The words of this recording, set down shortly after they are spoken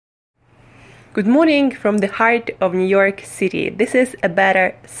Good morning from the heart of New York City. This is a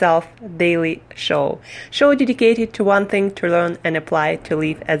Better Self Daily Show dedicated to one thing to learn and apply to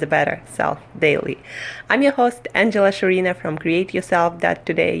live as a better self daily. I'm your host, Angela Sharina from Create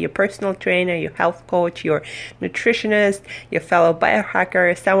Yourself.today, your personal trainer, your health coach, your nutritionist, your fellow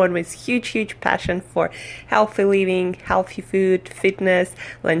biohacker, someone with huge passion for healthy living, healthy food, fitness,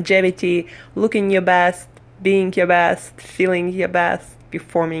 longevity, looking your best, being your best, feeling your best,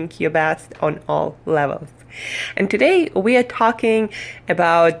 performing your best on all levels. And today we are talking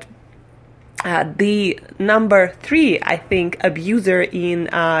about the number 3, I think, abuser in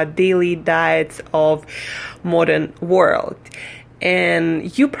daily diets of modern world.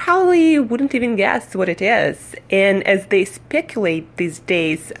 And you probably wouldn't even guess what it is. And as they speculate these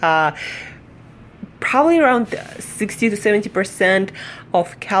days, probably around 60 to 70%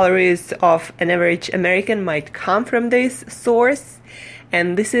 of calories of an average American might come from this source.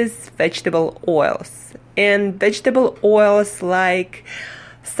 And this is vegetable oils. And vegetable oils like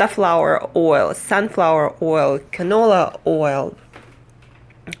safflower oil, sunflower oil, canola oil,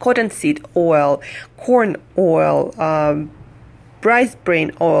 cottonseed oil, corn oil, rice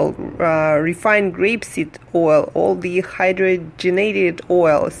bran oil, refined grapeseed oil, all the hydrogenated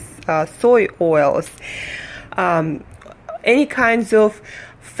oils, soy oils, any kinds of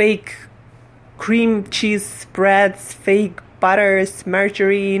fake cream cheese spreads, fake butters,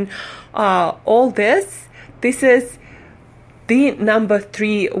 margarine, all this is the number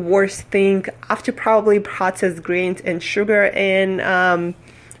 3 worst thing after probably processed grains and sugar, and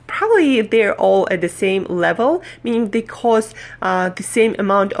probably they're all at the same level, meaning they cause the same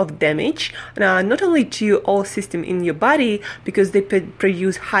amount of damage, not only to all systems in your body because they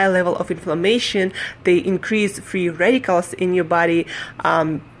produce high level of inflammation, they increase free radicals in your body,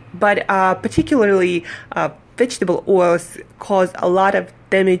 but particularly vegetable oils cause a lot of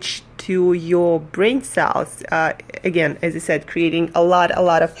damage to your brain cells. Again, as I said, creating a lot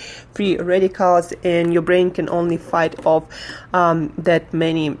of free radicals, and your brain can only fight off that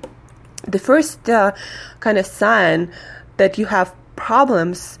many. The first kind of sign that you have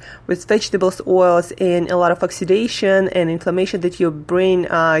problems with vegetables oils and a lot of oxidation and inflammation that your brain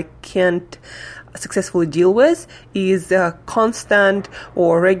can't successfully deal with is constant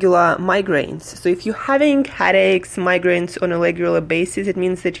or regular migraines. So if you're having headaches, migraines on a regular basis, it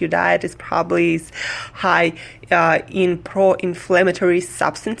means that your diet is probably high in pro-inflammatory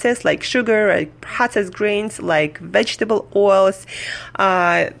substances like sugar, like processed grains, like vegetable oils,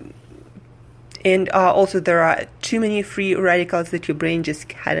 and also there are too many free radicals that your brain just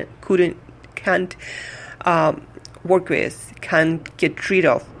can't work with, can't get rid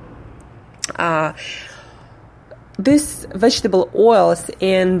of. This vegetable oils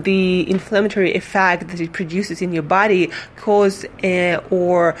and the inflammatory effect that it produces in your body cause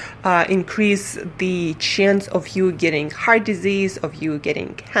or increase the chance of you getting heart disease, of you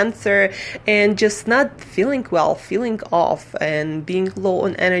getting cancer, and just not feeling well, feeling off, and being low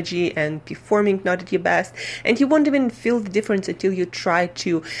on energy and performing not at your best. And you won't even feel the difference until you try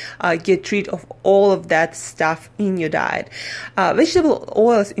to get rid of all of that stuff in your diet. Vegetable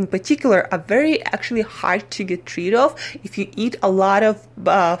oils in particular are very actually hard to get rid of if you eat a lot of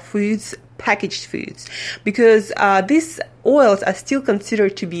packaged foods, because these oils are still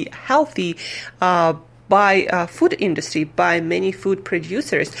considered to be healthy by food industry, by many food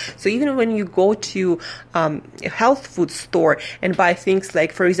producers. So even when you go to a health food store and buy things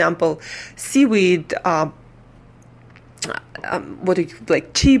like, for example, seaweed,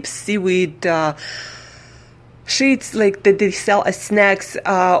 cheap seaweed sheets like that they sell as snacks,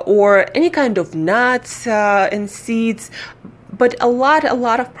 or any kind of nuts and seeds, but a lot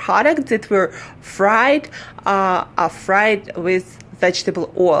of products that were fried are fried with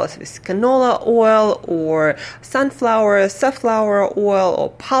vegetable oils, with canola oil or safflower oil or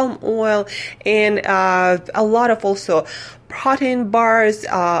palm oil, and a lot of also protein bars,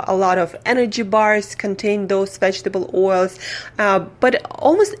 a lot of energy bars contain those vegetable oils, but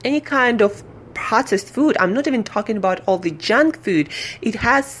almost any kind of processed food, I'm not even talking about all the junk food, it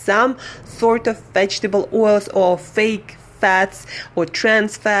has some sort of vegetable oils or fake fats or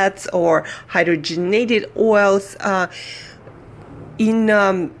trans fats or hydrogenated oils on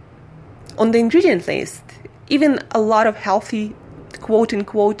the ingredient list. Even a lot of healthy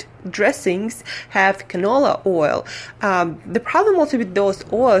quote-unquote dressings have canola oil. The problem also with those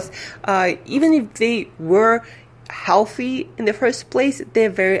oils, even if they were healthy in the first place, they're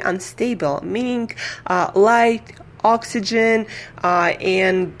very unstable, meaning light oxygen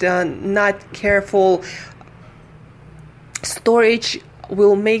and not careful storage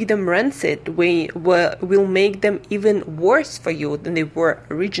will make them rancid, will make them even worse for you than they were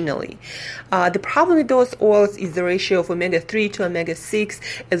originally. The problem with those oils is the ratio of omega-3 to omega-6.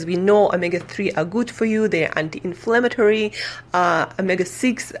 As we know, omega-3 are good for you. They're anti-inflammatory.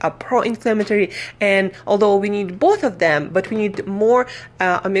 Omega-6 are pro-inflammatory. And although we need both of them, but we need more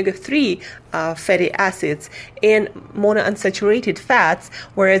omega-3 fatty acids and monounsaturated fats,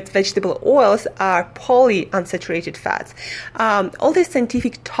 whereas vegetable oils are polyunsaturated fats. All this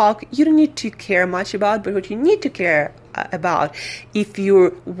scientific talk you don't need to care much about, but what you need to care about if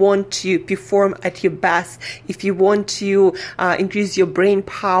you want to perform at your best, if you want to increase your brain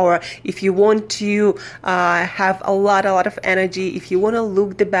power, if you want to have a lot of energy, if you want to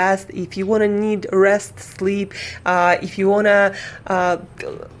look the best, if you want to need rest, sleep, if you want to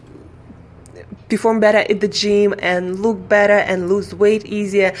perform better at the gym and look better and lose weight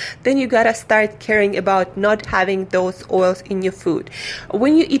easier, then you gotta start caring about not having those oils in your food.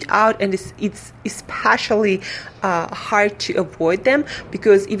 When you eat out, and it's especially hard to avoid them,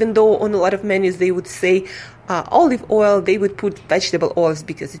 because even though on a lot of menus they would say olive oil, they would put vegetable oils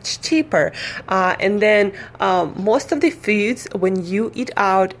because it's cheaper. And then most of the foods when you eat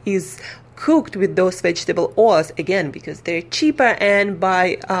out is cooked with those vegetable oils, again, because they're cheaper, and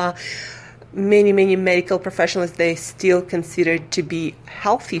by many medical professionals, they still considered to be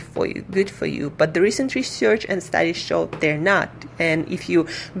healthy for you, good for you. But the recent research and studies show they're not. And if you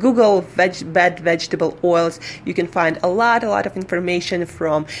Google bad vegetable oils, you can find a lot of information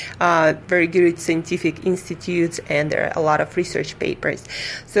from very good scientific institutes, and there are a lot of research papers.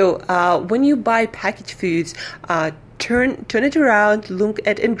 So when you buy packaged foods, turn it around, look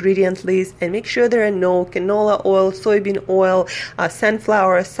at ingredient list, and make sure there are no canola oil, soybean oil,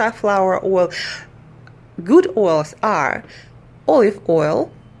 sunflower, safflower oil. Good oils are olive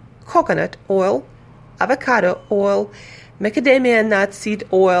oil, coconut oil, avocado oil, macadamia nut seed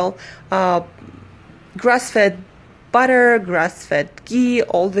oil, grass-fed butter, grass-fed ghee.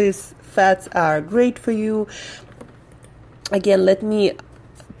 All these fats are great for you. Again, let me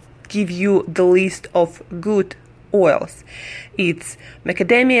give you the list of good oils. It's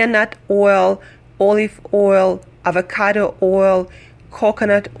macadamia nut oil, olive oil, avocado oil,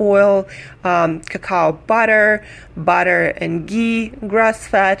 coconut oil, cacao butter and ghee, grass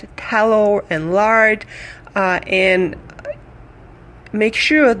fat, tallow and lard, and make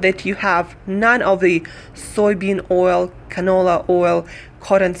sure that you have none of the soybean oil, canola oil,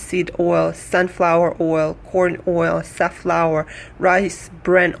 cottonseed oil, sunflower oil, corn oil, safflower, rice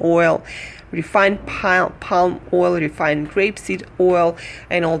bran oil, refined palm oil, refined grapeseed oil,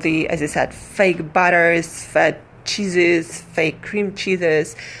 and all the, as I said, fake butters, fat cheeses, fake cream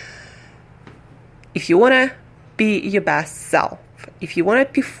cheeses. If you want to be your best self, if you want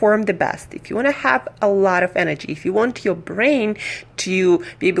to perform the best, if you want to have a lot of energy, if you want your brain to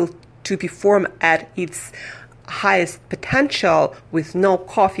be able to perform at its highest potential with no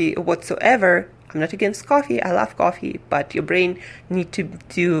coffee whatsoever, I'm not against coffee, I love coffee, but your brain needs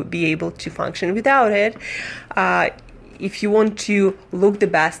to be able to function without it. If you want to look the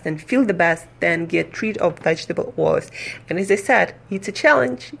best and feel the best, then get rid of vegetable oils. And as I said, it's a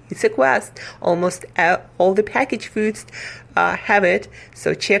challenge, it's a quest. Almost all the packaged foods have it,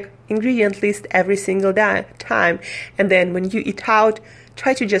 so check ingredient list every single time. And then when you eat out,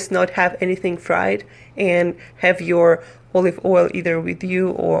 try to just not have anything fried and have your olive oil either with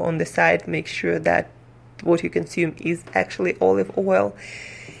you or on the side. Make sure that what you consume is actually olive oil.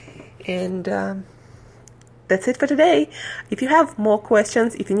 And that's it for today. If you have more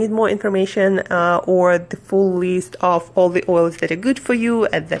questions, if you need more information or the full list of all the oils that are good for you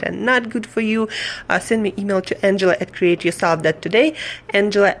and that are not good for you, send me email to angela@createyourself.today,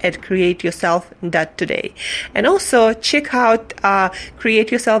 angela@createyourself.today. And also check out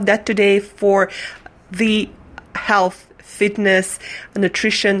createyourself.today for the health, fitness,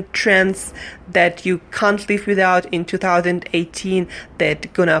 nutrition trends that you can't live without in 2018,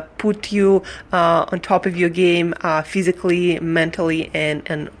 that gonna put you on top of your game physically, mentally,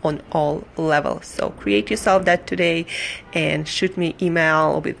 and on all levels. So create yourself that today, and shoot me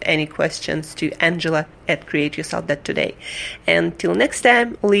email with any questions to angela@createyourself.today. Until next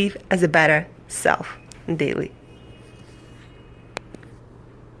time, live as a better self daily.